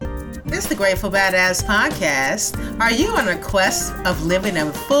is the Grateful Badass Podcast. Are you on a quest of living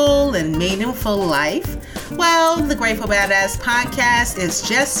a full and meaningful life? Well, the Grateful Badass Podcast is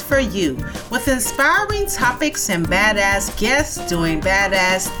just for you, with inspiring topics and badass guests doing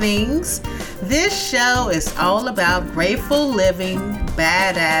badass things. This show is all about grateful living,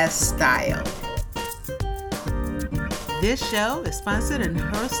 badass style. This show is sponsored and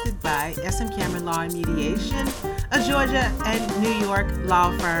hosted by SM Cameron Law and Mediation, a Georgia and New York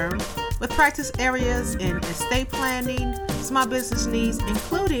law firm with practice areas in estate planning, small business needs,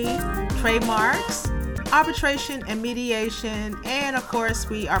 including trademarks, arbitration and mediation, and of course,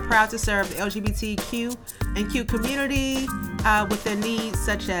 we are proud to serve the LGBTQ and Q community with their needs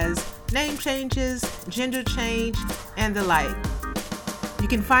such as name changes, gender change, and the like. You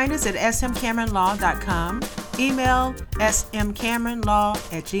can find us at smcameronlaw.com, email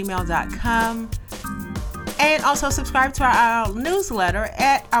smcameronlaw@gmail.com, and also subscribe to our newsletter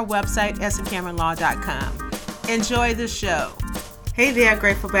at our website, smcameronlaw.com. Enjoy the show. Hey there,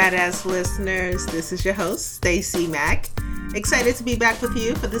 Grateful Badass listeners. This is your host, Stacey Mack. Excited to be back with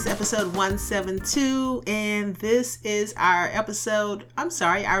you for this episode 172, and this is our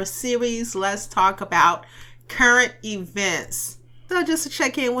series, Let's Talk About Current Events. So just to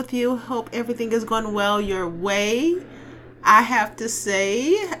check in with you, hope everything is going well your way. I have to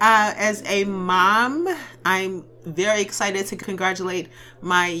say, as a mom, I'm very excited to congratulate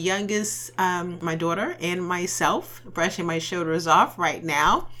my youngest, my daughter, and myself, brushing my shoulders off right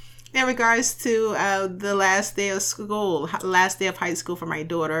now in regards to the last day of high school for my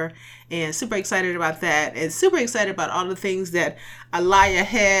daughter, and super excited about that, and super excited about all the things that lie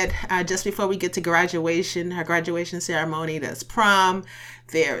ahead just before we get to graduation, her graduation ceremony. There's prom,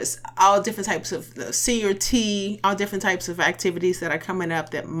 there's all different types of senior tea, all different types of activities that are coming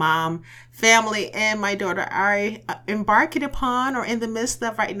up that mom, family, and my daughter are embarking upon or in the midst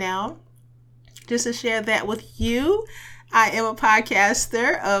of right now. Just to share that with you, I am a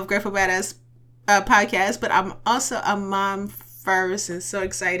podcaster of Grateful Badass Podcast, but I'm also a mom first, and so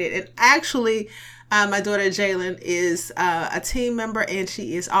excited. And actually, my daughter Jalen is a team member, and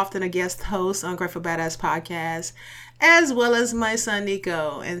she is often a guest host on Grateful Badass Podcast, as well as my son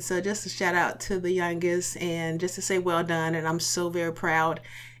Nico. And so just a shout out to the youngest, and just to say well done, and I'm so very proud.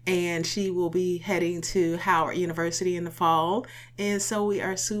 And she will be heading to Howard University in the fall, and so we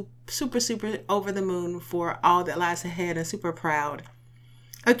are super over the moon for all that lies ahead, and super proud.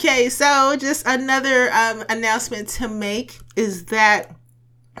 Okay, so just another announcement to make is that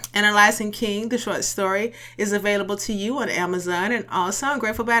Analyzing King, the short story, is available to you on Amazon and also on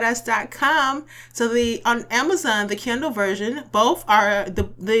gratefulbadass.com. So on Amazon, the Kindle version, both are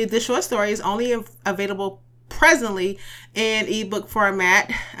the short story is only available presently in ebook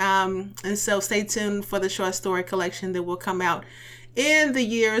format, and so stay tuned for the short story collection that will come out in the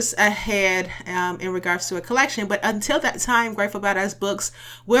years ahead in regards to a collection. But until that time, Grateful Badass Books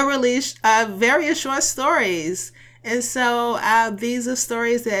will release various short stories. And so these are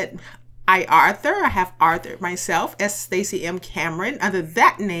stories that I have authored myself as Stacey M. Cameron, under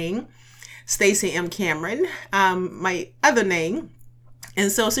that name, Stacey M. Cameron, my other name. And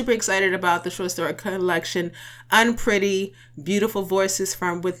so super excited about the short story collection, Unpretty, Beautiful Voices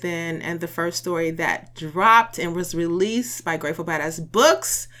from Within, and the first story that dropped and was released by Grateful Badass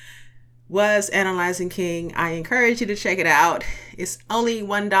Books was Analyzing King. I encourage you to check it out. It's only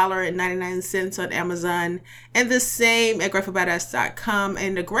 $1.99 on Amazon, and the same at gratefulbadass.com.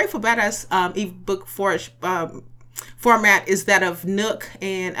 And the Grateful Badass ebook format is that of Nook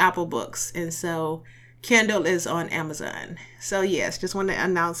and Apple Books. And so Kindle is on Amazon. So yes, just want to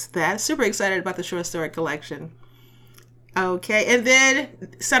announce that. Super excited about the short story collection. Okay, and then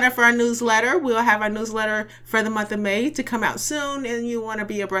sign up for our newsletter. We'll have our newsletter for the month of May to come out soon, and you want to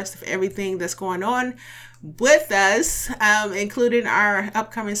be abreast of everything that's going on with us, including our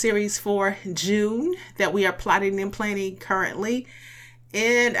upcoming series for June that we are plotting and planning currently.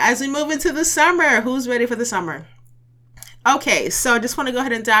 And as we move into the summer, who's ready for the summer? Okay, so I just want to go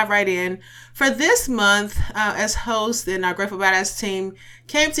ahead and dive right in. For this month, as host and our Grateful Badass team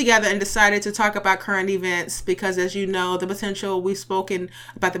came together and decided to talk about current events because, as you know, we've spoken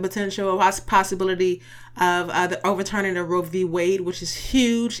about the potential possibility of the overturning of Roe v. Wade, which is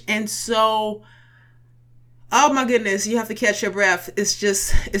huge. And so, oh my goodness, you have to catch your breath. It's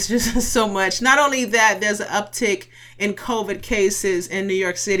just so much. Not only that, there's an uptick in COVID cases in New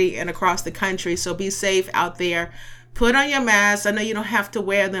York City and across the country. So be safe out there. Put on your mask. I know you don't have to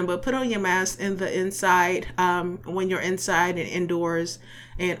wear them, but put on your mask in the inside when you're inside and indoors.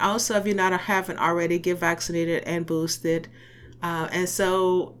 And also, if haven't already, get vaccinated and boosted. And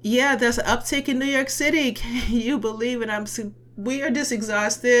so, yeah, there's an uptick in New York City. Can you believe it? We are just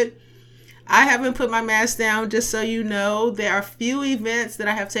exhausted. I haven't put my mask down, just so you know. There are few events that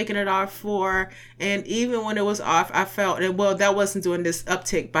I have taken it off for, and even when it was off, I felt, and well, that wasn't doing this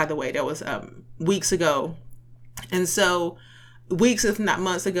uptick, by the way. That was weeks ago. And so, weeks, if not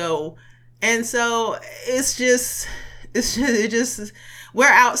months ago. And so, it just, we're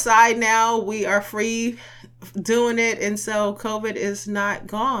outside now. We are free doing it. And so, COVID is not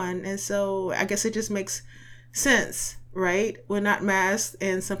gone. And so, I guess it just makes sense, right? We're not masked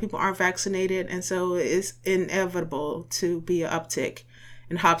and some people aren't vaccinated. And so, it's inevitable to be an uptick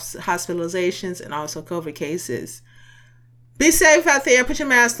in hospitalizations and also COVID cases. Be safe out there. Put your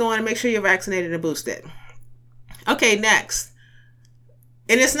mask on and make sure you're vaccinated and boosted. Okay, next.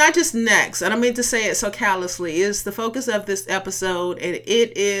 And it's not just next. I don't mean to say it so callously. It's the focus of this episode, and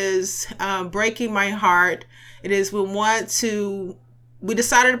it is breaking my heart. It is we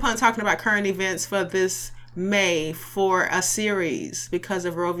decided upon talking about current events for this May for a series because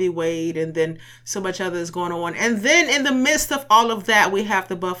of Roe v. Wade and then so much other is going on. And then in the midst of all of that, we have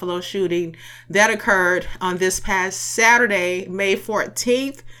the Buffalo shooting that occurred on this past Saturday, May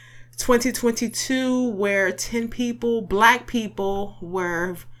 14th. 2022, where 10 people, Black people,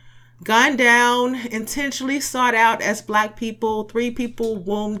 were gunned down, intentionally sought out as Black people, 3 people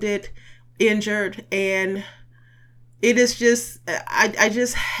wounded, injured, and it is just, I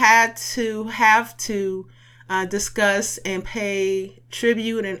just have to discuss and pay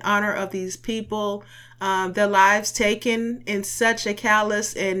tribute and honor of these people, their lives taken in such a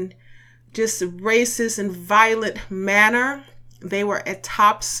callous and just racist and violent manner. They were at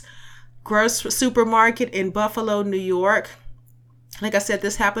Tops supermarket in Buffalo, New York. Like I said,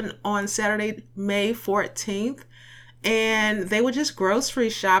 this happened on Saturday, May 14th. And they were just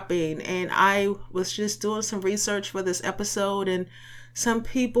grocery shopping. And I was just doing some research for this episode. And some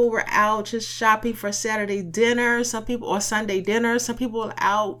people were out just shopping for Saturday dinner. Or Sunday dinner. Some people were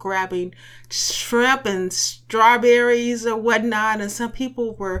out grabbing shrimp and strawberries or whatnot. And some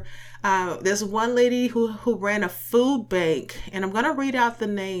people were there's one lady who ran a food bank, and I'm going to read out the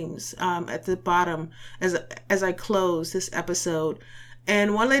names at the bottom as I close this episode.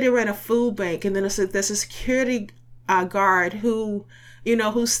 And one lady ran a food bank, and then there's a security guard who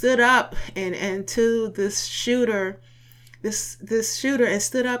stood up and to this shooter and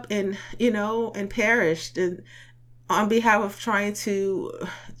stood up and perished and on behalf of trying to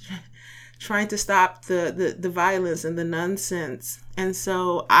stop the violence and the nonsense. And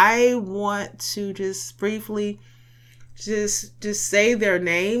so I want to just briefly just say their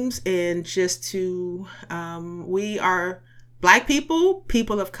names and just to we are Black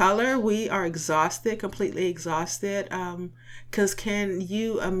people of color. We are exhausted, completely exhausted. Because can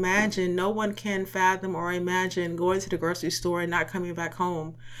you imagine? No one can fathom or imagine going to the grocery store and not coming back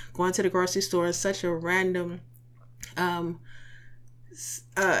home. Going to the grocery store is such a random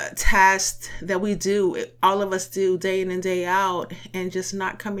task that we do, all of us do day in and day out, and just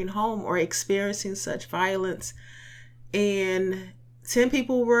not coming home or experiencing such violence. And 10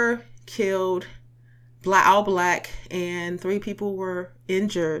 people were killed, all Black, and 3 people were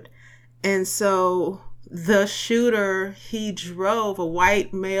injured. And so the shooter, he drove, a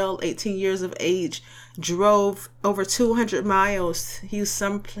white male, 18 years of age, drove over 200 miles. He was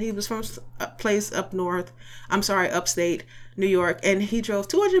from a place upstate New York, and he drove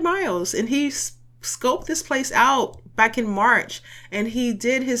 200 miles, and he scoped this place out back in March, and he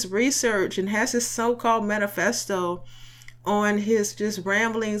did his research and has his so-called manifesto on his just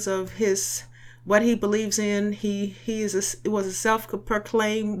ramblings of what he believes in. He was a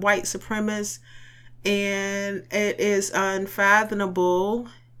self-proclaimed white supremacist, and it is unfathomable.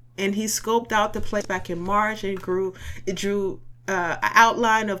 And he scoped out the place back in March and drew an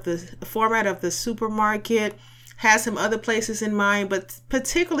outline of the format of the supermarket, has some other places in mind, but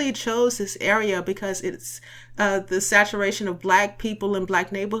particularly chose this area because it's the saturation of Black people in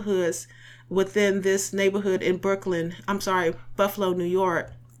Black neighborhoods within this neighborhood in Buffalo, New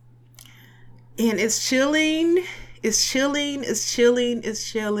York. And it's chilling.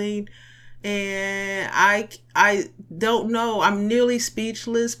 And I don't know, I'm nearly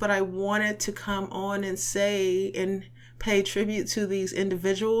speechless, but I wanted to come on and say and pay tribute to these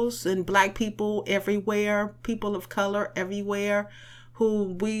individuals and Black people everywhere, people of color everywhere,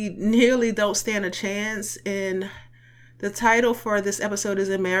 who we nearly don't stand a chance. And the title for this episode is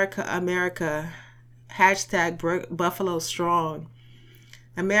America, America, hashtag Buffalo Strong.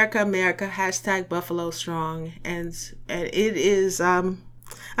 America, America, hashtag Buffalo Strong. And it is, I don't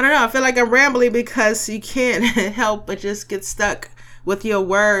know, I feel like I'm rambling because you can't help but just get stuck with your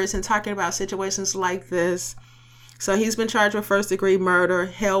words and talking about situations like this. So he's been charged with first-degree murder,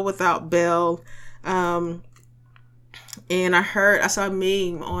 held without bail. And And I saw a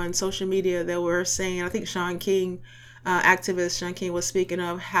meme on social media that were saying, I think Shaun King, activist Shaun King was speaking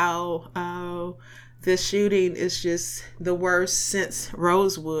of how this shooting is just the worst since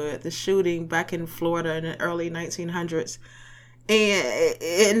Rosewood, the shooting back in Florida in the early 1900s.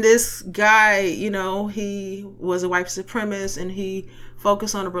 And this guy, he was a white supremacist, and he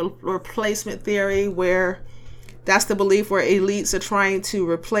focused on a replacement theory, where that's the belief where elites are trying to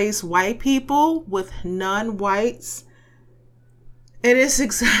replace white people with non-whites. And it's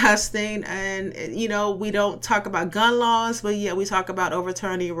exhausting. And, we don't talk about gun laws, but yeah, we talk about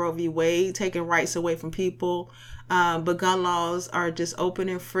overturning Roe v. Wade, taking rights away from people. But gun laws are just open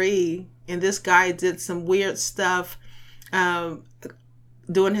and free. And this guy did some weird stuff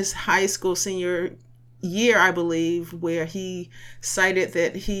during his high school senior year, I believe, where he cited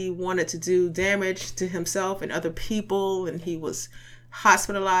that he wanted to do damage to himself and other people. And he was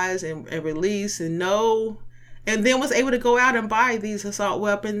hospitalized and released and then was able to go out and buy these assault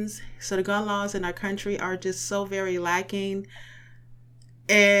weapons. So the gun laws in our country are just so very lacking.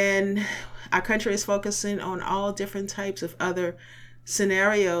 And our country is focusing on all different types of other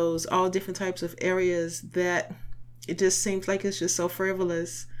scenarios, all different types of areas that it just seems like it's just so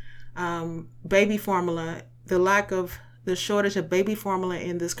frivolous. Baby formula, the shortage of baby formula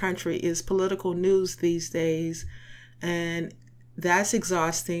in this country is political news these days. And that's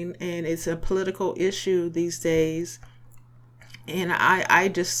exhausting, and it's a political issue these days. And I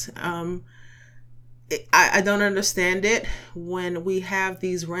just I don't understand it when we have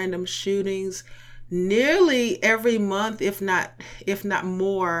these random shootings nearly every month, if not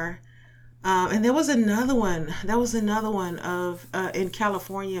more. And there was another one. Of in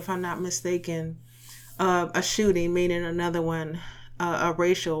California, if I'm not mistaken, a shooting, meaning another one, a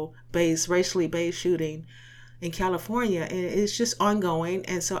racially based shooting in California, and it's just ongoing.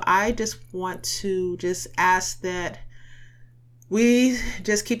 And so I just want to just ask that we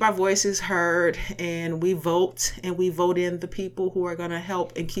just keep our voices heard, and we vote in the people who are going to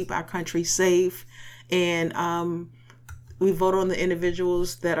help and keep our country safe. And we vote on the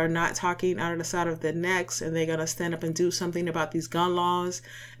individuals that are not talking out of the side of their necks, and they're going to stand up and do something about these gun laws,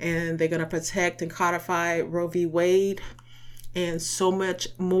 and they're going to protect and codify Roe v. Wade. And so much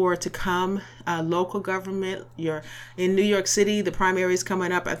more to come. Local government, in New York City, the primary is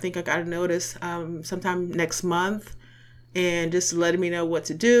coming up. I think I got a notice sometime next month, and just letting me know what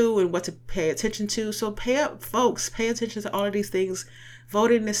to do and what to pay attention to. So pay attention to all of these things.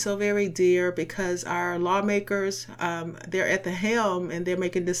 Voting is so very dear because our lawmakers, they're at the helm and they're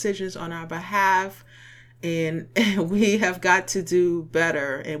making decisions on our behalf. And we have got to do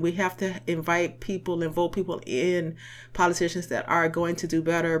better, and we have to invite people and vote people in, politicians that are going to do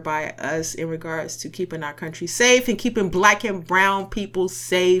better by us in regards to keeping our country safe and keeping Black and brown people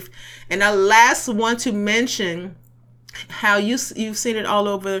safe. And I last want to mention how you've seen it all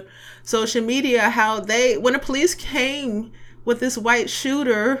over social media, how when the police came with this white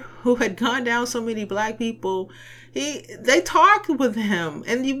shooter who had gunned down so many Black people, they talked with him,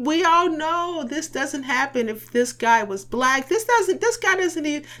 and we all know this doesn't happen if this guy was Black. This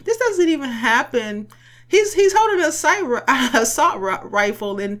doesn't even happen. He's holding an assault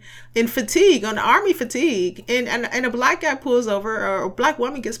rifle in fatigue, on army fatigue, and a Black guy pulls over, or a Black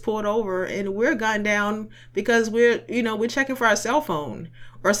woman gets pulled over, and we're gunned down because we're checking for our cell phone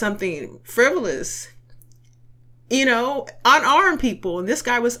or something frivolous. Unarmed people, and this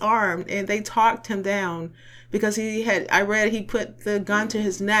guy was armed, and they talked him down because I read he put the gun to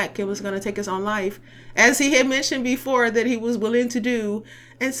his neck and was going to take his own life, as he had mentioned before that he was willing to do.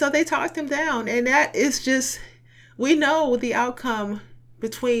 And so they talked him down. And that is just, we know the outcome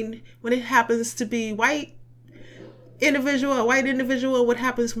between when it happens to be a white individual, and what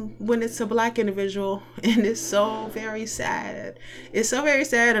happens when it's a Black individual. And it's so very sad. It's so very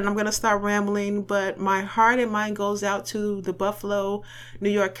sad. And I'm going to start rambling, but my heart and mind goes out to the Buffalo, New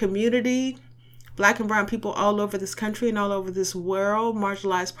York community, Black and brown people all over this country and all over this world,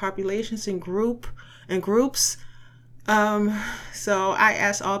 marginalized populations and groups. So I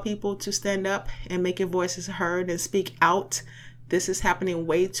ask all people to stand up and make your voices heard and speak out. This is happening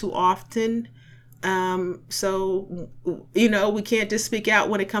way too often. So we can't just speak out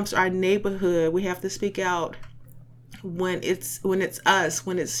when it comes to our neighborhood. We have to speak out when it's us,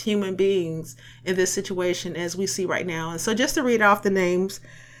 when it's human beings in this situation, as we see right now. And so just to read off the names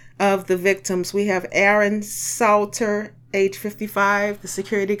of the victims, we have Aaron Salter, age 55, the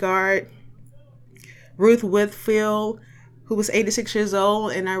security guard. Ruth Whitfield, who was 86 years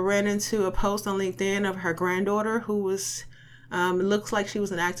old, and I ran into a post on LinkedIn of her granddaughter who was It looks like she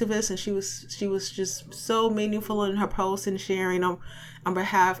was an activist, and she was just so meaningful in her posts and sharing on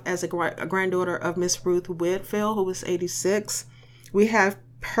behalf as a granddaughter of Miss Ruth Whitfield, who was 86. We have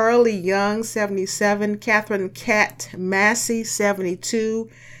Pearlie Young, 77, Catherine Cat Massey, 72,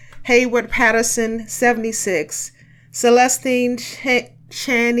 Hayward Patterson, 76, Celestine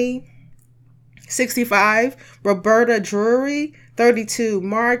Chaney, 65, Roberta Drury, 32,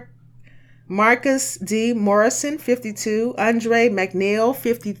 Marcus D. Morrison, 52, Andre McNeil,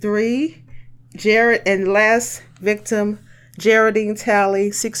 53, Jared, and last victim, Geraldine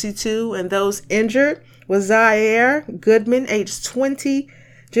Talley, 62, and those injured was Zaire Goodman, age 20,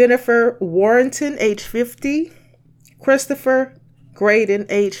 Jennifer Warrington, age 50, Christopher Graydon,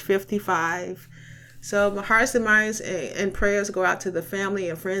 age 55. So my hearts and minds and prayers go out to the family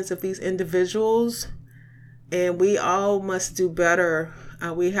and friends of these individuals, and we all must do better.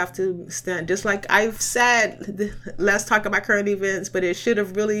 We have to stand, just like I've said, let's talk about current events, but this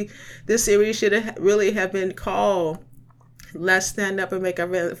series should have really have been called Let's Stand Up and Make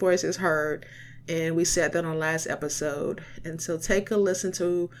Our Voices Heard. And we said that on last episode. And so take a listen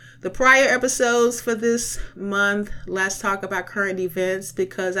to the prior episodes for this month. Let's talk about current events,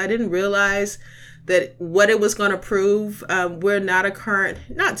 because I didn't realize that what it was going to prove. We're not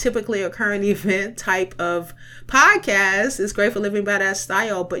typically a current event type of podcast. It's Grateful Living Badass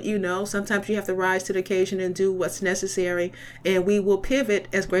style, but sometimes you have to rise to the occasion and do what's necessary. And we will pivot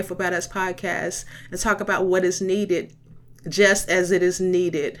as Grateful Badass Podcast and talk about what is needed, just as it is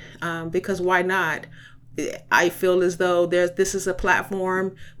needed, because why not? I feel as though this is a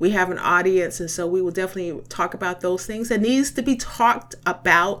platform, we have an audience, and so we will definitely talk about those things that needs to be talked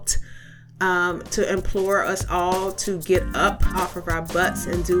about, to implore us all to get up off of our butts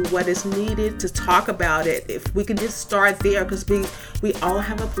and do what is needed to talk about it. If we can just start there, because we all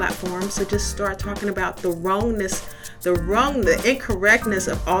have a platform, so just start talking about the incorrectness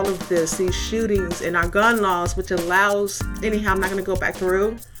of all of these shootings and our gun laws, which allows, anyhow, I'm not going to go back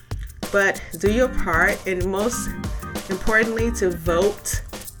through, but do your part, and most importantly, to vote.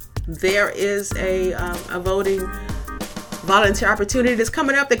 There is a voting volunteer opportunity that's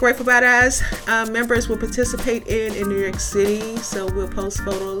coming up that Grateful Badass members will participate in New York City. So we'll post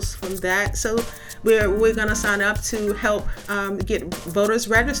photos from that. So we're going to sign up to help get voters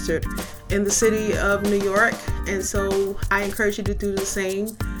registered in the city of New York. And so I encourage you to do the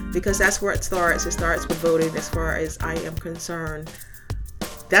same, because that's where it starts. It starts with voting, as far as I am concerned.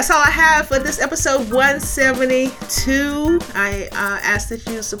 That's all I have for this episode 172. I ask that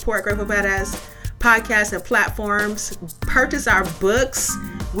you support Grateful Badass podcasts and platforms. Purchase our books.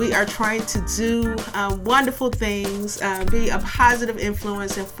 We are trying to do wonderful things, be a positive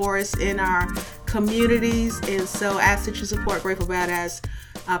influence and force in our communities. And so I ask that you support Grateful Badass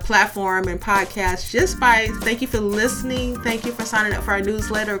platform and podcast thank you for listening. Thank you for signing up for our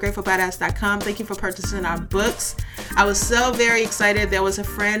newsletter, gratefulbadass.com. Thank you for purchasing our books. I was so very excited. There was a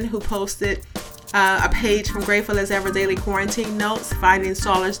friend who posted a page from Grateful as Ever Daily Quarantine Notes, Finding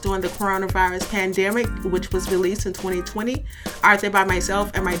Solace During the Coronavirus Pandemic, which was released in 2020, authored by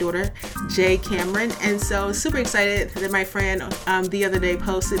myself and my daughter, Jay Cameron. And so super excited that my friend the other day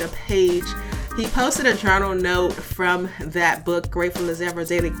posted a page. He posted a journal note from that book, Grateful as Ever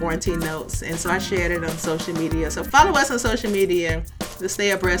Daily Quarantine Notes. And so I shared it on social media. So follow us on social media to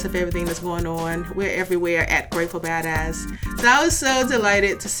stay abreast of everything that's going on. We're everywhere at Grateful Badass. So I was so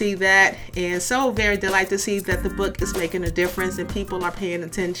delighted to see that, and so very delighted to see that the book is making a difference and people are paying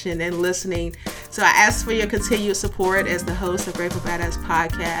attention and listening. So I ask for your continued support as the host of Grateful Badass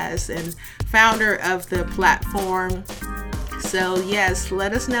Podcast and founder of the platform. So yes,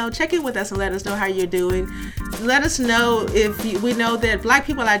 let us know. Check in with us and let us know how you're doing. Let us know we know that Black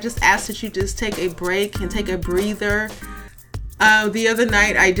people, I just ask that you just take a break and take a breather. The other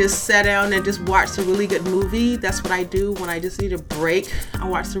night, I just sat down and just watched a really good movie. That's what I do when I just need a break. I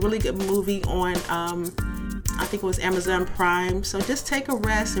watched a really good movie on, I think it was Amazon Prime. So just take a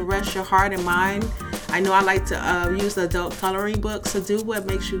rest and rest your heart and mind. I know I like to use the adult coloring book. So do what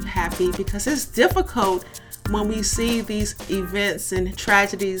makes you happy, because it's difficult when we see these events and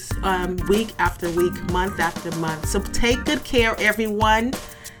tragedies week after week, month after month. So take good care, everyone.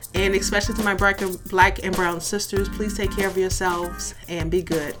 And especially to my black and brown sisters, please take care of yourselves and be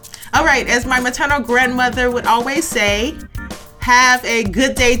good. All right, as my maternal grandmother would always say, have a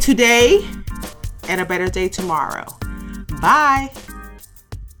good day today and a better day tomorrow. Bye.